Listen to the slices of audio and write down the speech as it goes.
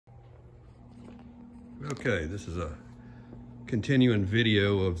Okay, this is a continuing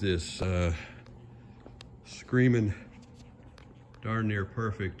video of this screaming darn near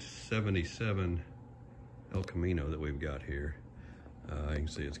perfect 77 El Camino that we've got here. You can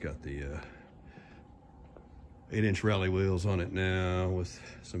see it's got the 8-inch rally wheels on it now with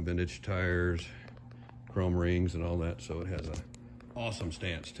some vintage tires, chrome rings and all that, so it has an awesome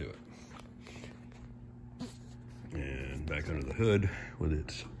stance to it. And back under the hood with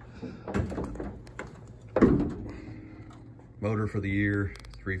its motor for the year,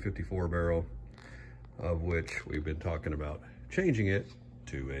 354 barrel, of which we've been talking about changing it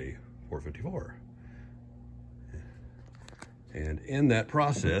to a 454. And in that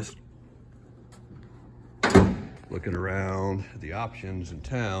process, looking around the options in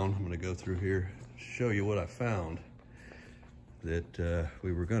town, I'm going to go through here, show you what I found that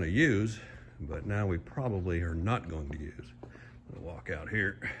we were going to use, but now we probably are not going to use. I'm going to walk out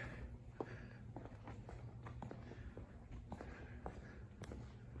here.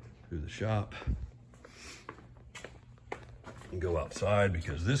 Through the shop and go outside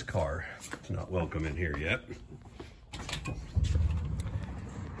because this car is not welcome in here yet.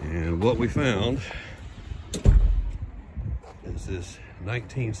 And what we found is this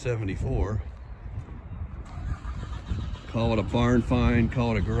 1974. Call it a barn find,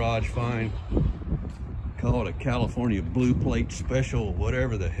 call it a garage find, call it a California blue plate special,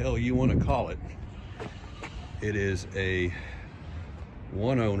 whatever the hell you want to call it. It is a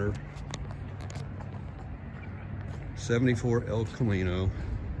one owner 74 El Camino.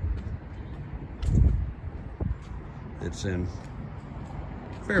 It's in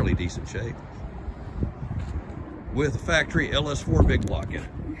fairly decent shape with a factory LS4 big block in it.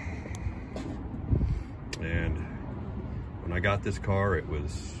 And when I got this car, it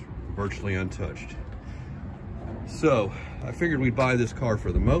was virtually untouched. So I figured we'd buy this car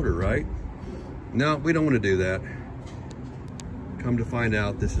for the motor, right? No, we don't want to do that. Come to find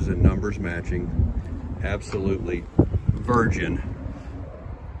out, this is a numbers matching, absolutely virgin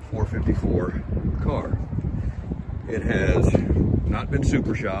 454 car. It has not been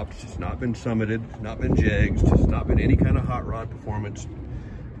super shopped, it's not been summited, not been jegged, it's not been any kind of hot rod performance.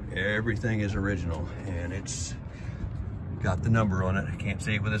 Everything is original, and it's got the number on it. I can't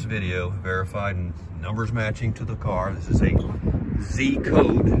see it with this video, verified and numbers matching to the car. This is a Z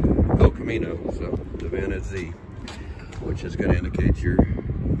code El Camino, so the VIN is Z, which is going to indicate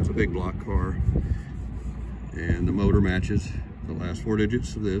it's a big block car. And the motor matches the last 4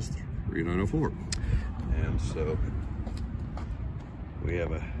 digits of this, 3904. And so we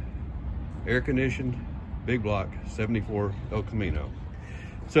have a air-conditioned, big block, 74 El Camino.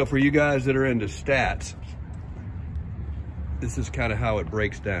 So for you guys that are into stats, this is kind of how it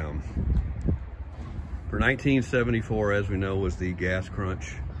breaks down. For 1974, as we know, was the gas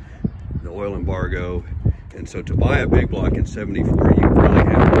crunch, the oil embargo. And so to buy a big block in 74, you really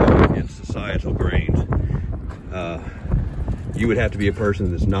have to go against societal grains. You would have to be a person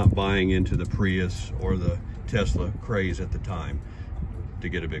that's not buying into the Prius or the Tesla craze at the time to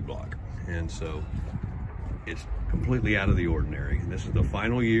get a big block. And so it's completely out of the ordinary. And this is the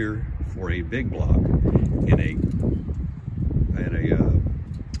final year for a big block in a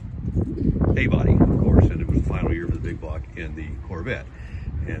body, of course, and it was the final year for the big block in the Corvette.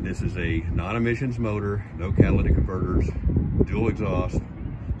 And this is a non-emissions motor, no catalytic converters, dual exhaust.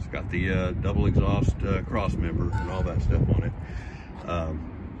 It's got the double exhaust cross member and all that stuff on it.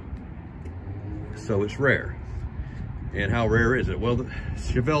 So it's rare. And how rare is it? Well, the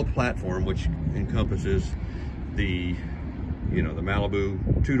Chevelle platform, which encompasses the, the Malibu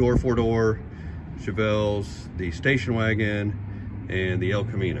 2-door, 4-door Chevelles, the station wagon, and the El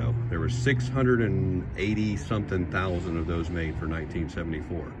Camino. There were 680 something thousand of those made for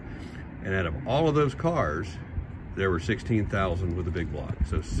 1974. And out of all of those cars, there were 16,000 with the big block.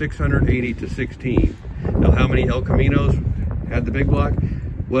 So 680 to 16. Now, how many El Caminos had the big block?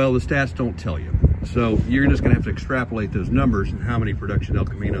 Well, the stats don't tell you. So you're just gonna have to extrapolate those numbers and how many production El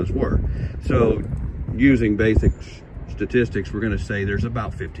Caminos were. So using basic statistics, we're gonna say there's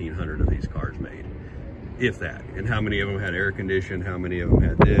about 1,500 of these cars made, if that. And how many of them had air conditioning, how many of them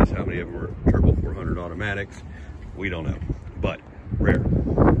had this, how many of them were turbo 400 automatics, we don't know, but rare.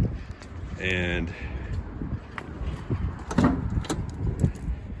 And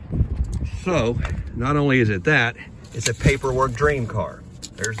so, not only is it that, it's a paperwork dream car.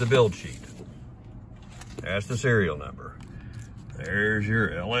 There's the build sheet. That's the serial number. There's your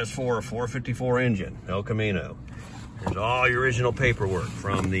LS4 454 engine, El Camino. There's all your original paperwork,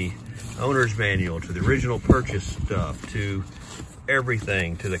 from the owner's manual to the original purchase stuff to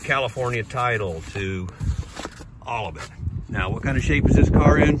everything, to the California title, to all of it. Now, what kind of shape is this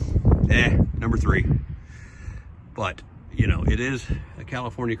car in? Number 3. But, you know, it is a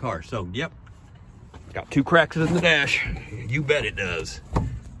California car. So, yep, got 2 cracks in the dash. You bet it does.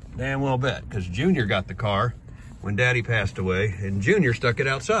 Damn well bet, because Junior got the car when Daddy passed away, and Junior stuck it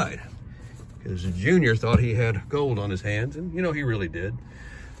outside. Because Junior thought he had gold on his hands, and, you know, he really did.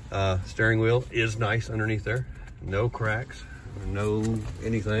 Steering wheel is nice underneath there. No cracks, no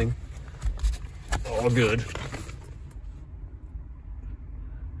anything. All good.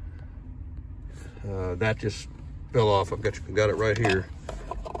 That just fell off. I've got it right here.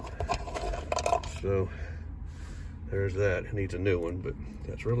 So there's that. It needs a new one, but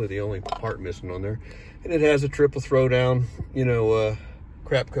that's really the only part missing on there. And it has a triple throwdown, you know,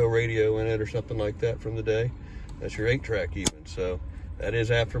 Crapco radio in it or something like that from the day. That's your 8-track even. So that is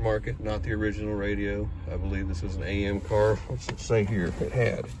aftermarket, not the original radio. I believe this is an AM car. What's it say here? It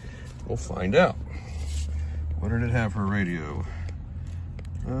had. We'll find out. What did it have for a radio?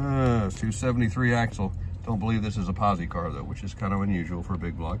 273 axle. Don't believe this is a posi car though, which is kind of unusual for a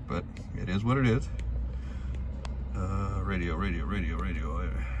big block, but it is what it is. Radio.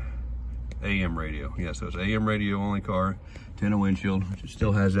 AM radio. Yeah, so it's AM radio only car. Tinted windshield, which it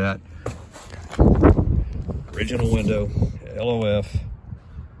still has that. Original window, LOF,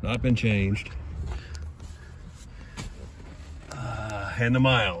 not been changed. And the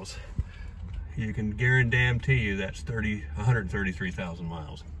miles. You can guarantee you that's 133,000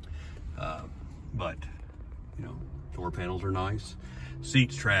 miles. But, you know, door panels are nice.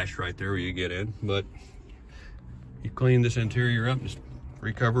 Seats trashed right there where you get in, but you clean this interior up, just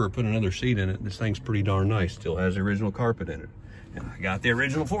recover or put another seat in it. This thing's pretty darn nice. Still has the original carpet in it. And I got the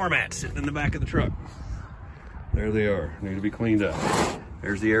original floor mats sitting in the back of the truck. There they are, need to be cleaned up.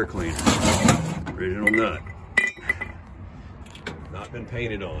 There's the air cleaner, original nut. Not been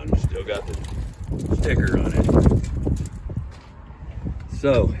painted on, still got the sticker on it.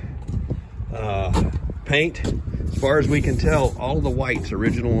 So, paint, as far as we can tell, all the white's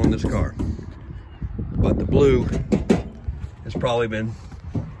original on this car. But the blue has probably been,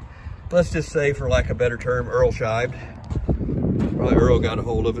 let's just say for lack of a better term, Earl shived. Probably Earl got a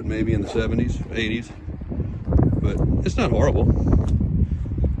hold of it maybe in the 70s, 80s. But it's not horrible.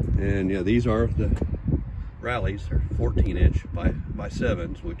 And yeah, these are the rallies. They're 14-inch by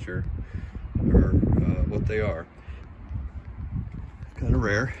 7s, which are what they are. Kind of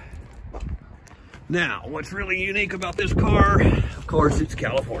rare. Now, what's really unique about this car, of course, it's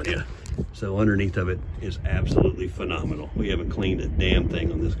California. So underneath of it is absolutely phenomenal. We haven't cleaned a damn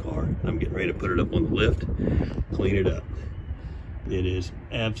thing on this car. I'm getting ready to put it up on the lift, clean it up. It is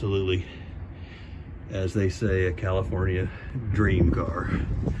absolutely, as they say, a California dream car,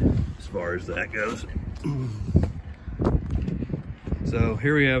 as far as that goes. So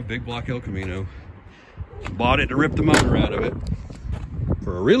here we have big block El Camino. Bought it to rip the motor out of it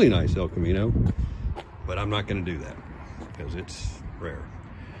for a really nice El Camino, but I'm not going to do that because it's rare.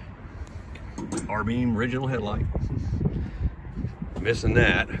 R-beam original headlight. Missing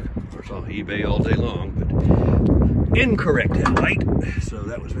that. Of course, on eBay all day long, but incorrect headlight. So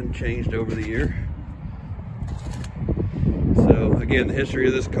that was been changed over the year. So again, the history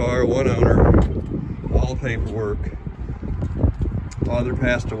of this car, one owner, all the paperwork. Father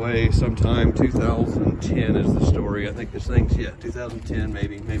passed away sometime 2010 is the story. I think this thing's, yeah, 2010,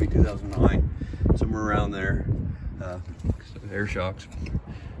 maybe 2009, somewhere around there. Air shocks.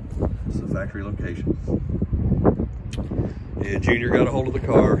 It's the factory location. And Junior got a hold of the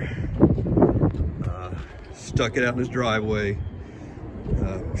car, stuck it out in his driveway.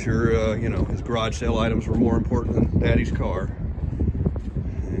 Sure, you know, his garage sale items were more important than Daddy's car.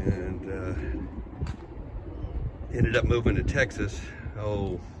 And ended up moving to Texas,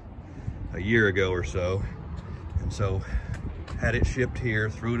 a year ago or so. And so had it shipped here,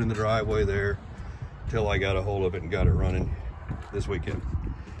 threw it in the driveway there, till I got a hold of it and got it running this weekend.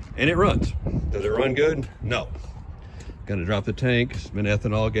 And it runs. Does it run good? No. Gonna drop the tank. It's been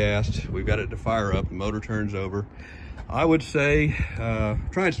ethanol gassed. We've got it to fire up. The motor turns over. I would say,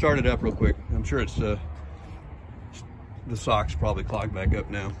 try and start it up real quick. I'm sure it's, the sock's probably clogged back up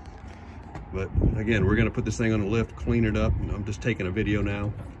now. But again, we're gonna put this thing on the lift, clean it up. And I'm just taking a video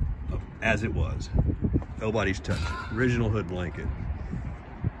now of as it was. Nobody's touched it. Original hood blanket.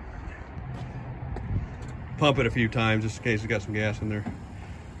 Pump it a few times just in case it's got some gas in there.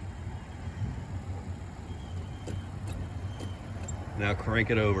 Now crank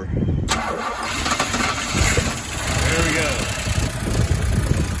it over. There we go.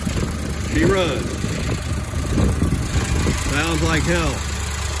 She runs. Sounds like hell.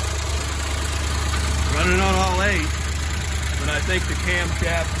 Running on all 8, but I think the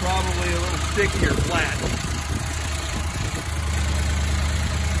camshaft's probably a little stickier flat.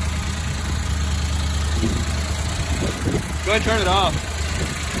 Go ahead and turn it off.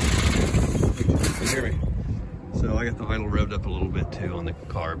 Can you hear me? So I got the idle revved up a little bit too on the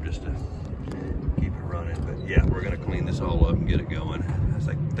carb just to keep it running. But yeah, we're gonna clean this all up and get it going. I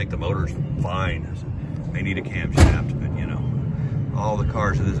think the motor's fine. May need a camshaft, but you know, all the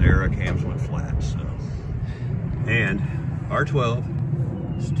cars of this era, cams went flat, so. And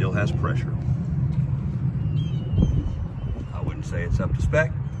R12 still has pressure. I wouldn't say it's up to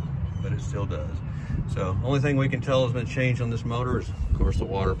spec, but it still does. So only thing we can tell has been changed on this motor is, of course, the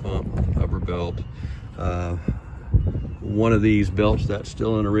water pump, upper belt. One of these belts, that's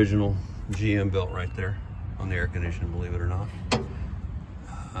still an original GM belt right there on the air conditioning, believe it or not.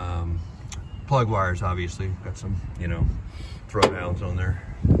 Plug wires, obviously, got some, you know, throwdowns on there.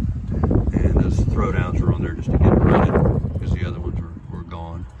 And those throwdowns are on there just to get it running because the other ones were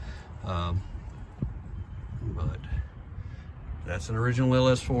gone. But that's an original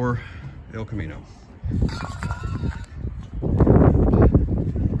LS4 El Camino. You can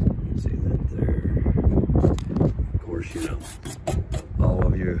see that there. Of course, you know, all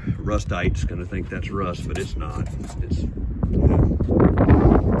of you rustites gonna think that's rust, but it's not. It's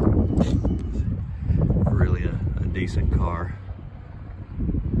really a decent car.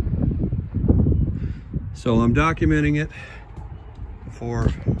 So I'm documenting it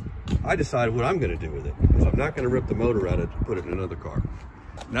before I decide what I'm gonna do with it, because I'm not gonna rip the motor out of it to put it in another car.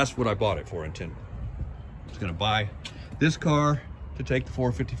 And that's what I bought it for, intended. I was gonna buy this car to take the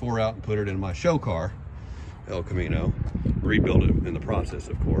 454 out and put it in my show car, El Camino, rebuild it in the process,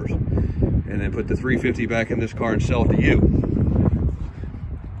 of course, and then put the 350 back in this car and sell it to you.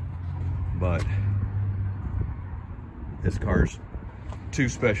 But this car's too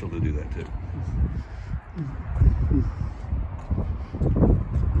special to do that to.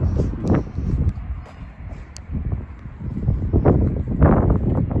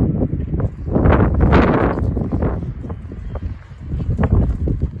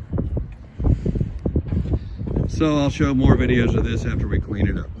 So I'll show more videos of this after we clean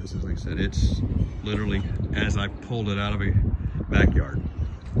it up. This is, like I said, it's literally as I pulled it out of a backyard.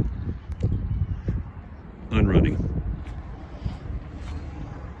 Unrunning.